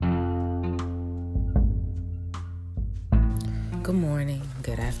Good morning,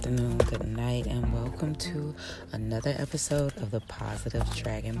 good afternoon, good night, and welcome to another episode of the Positive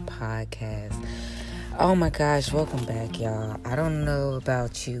Dragon Podcast. Oh my gosh, welcome back, y'all. I don't know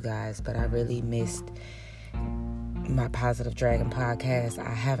about you guys, but I really missed my Positive Dragon Podcast.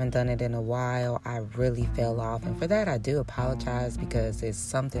 I haven't done it in a while. I really fell off, and for that I do apologize because it's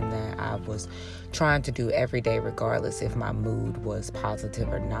something that I was trying to do every day regardless if my mood was positive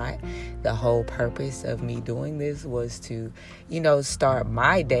or not. The whole purpose of me doing this was to, start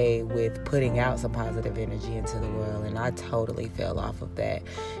my day with putting out some positive energy into the world, and I totally fell off of that.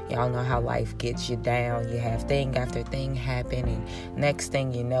 Y'all know how life gets you down. You have thing after thing happen, and next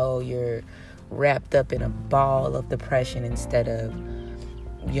thing you know, you're wrapped up in a ball of depression instead of,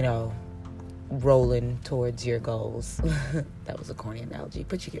 rolling towards your goals. That was a corny analogy,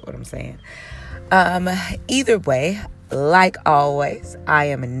 but you get what I'm saying. Either way, like always, I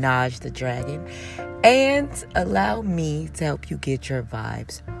am Naj the Dragon, and allow me to help you get your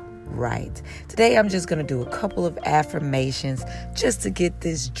vibes right. Today, I'm just going to do a couple of affirmations just to get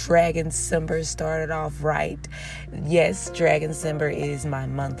this Dragoncember started off right. Yes, Dragoncember is my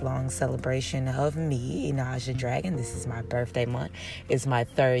month-long celebration of me, Naj the Dragon. This is my birthday month. It's my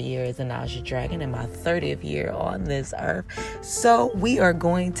 3rd year as a Naj the Dragon and my 30th year on this earth. So we are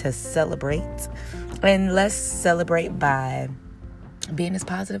going to celebrate, and let's celebrate by being as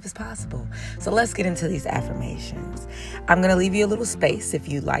positive as possible. So let's get into these affirmations. I'm going to leave you a little space. If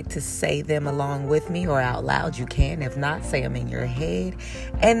you'd like to say them along with me or out loud, you can. If not, say them in your head,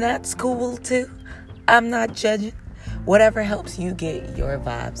 and that's cool too. I'm not judging. Whatever helps you get your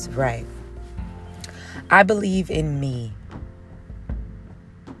vibes right. I believe in me.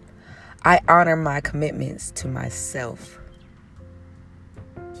 I honor my commitments to myself.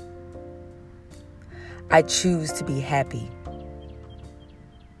 I choose to be happy.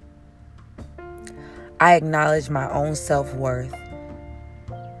 I acknowledge my own self-worth.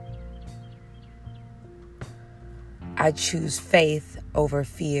 I choose faith over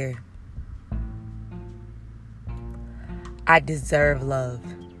fear. I deserve love.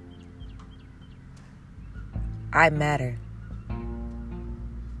 I matter.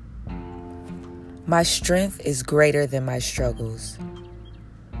 My strength is greater than my struggles.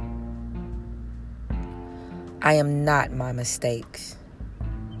 I am not my mistakes.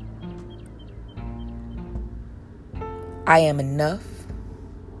 I am enough.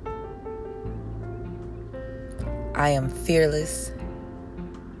 I am fearless.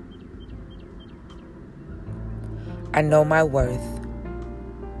 I know my worth.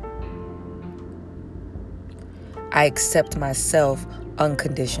 I accept myself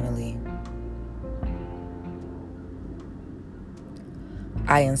unconditionally.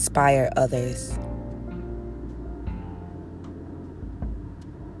 I inspire others.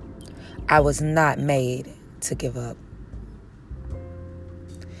 I was not made to give up.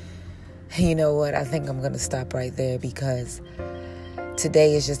 You know what? I think I'm going to stop right there because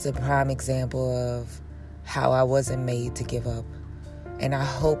today is just a prime example of how I wasn't made to give up. And I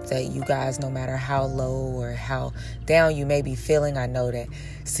hope that you guys, no matter how low or how down you may be feeling, I know that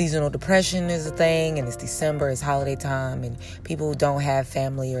seasonal depression is a thing, and it's December, it's holiday time, and people who don't have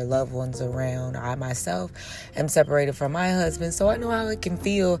family or loved ones around. I myself am separated from my husband, so I know how it can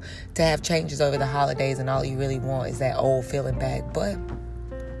feel to have changes over the holidays, and all you really want is that old feeling back. But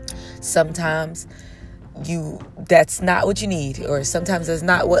sometimes that's not what you need, or sometimes that's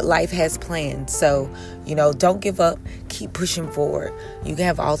not what life has planned. So, don't give up. Keep pushing forward. You can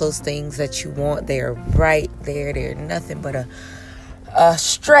have all those things that you want. They're right there. They're nothing but a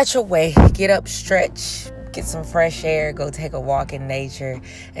stretch away. Get up, stretch, get some fresh air, go take a walk in nature,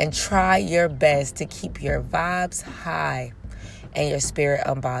 and try your best to keep your vibes high and your spirit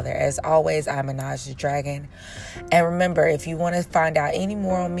unbothered. As always, I'm Naj the Dragon. And remember, if you want to find out any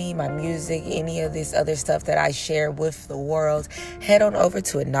more on me, my music, any of this other stuff that I share with the world, head on over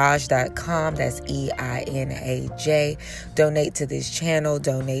to einaj.com. That's EINAJ. Donate to this channel.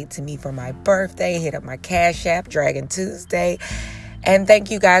 Donate to me for my birthday. Hit up my Cash App, Dragon Tuesday. And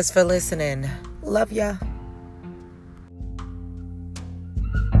thank you guys for listening. Love ya.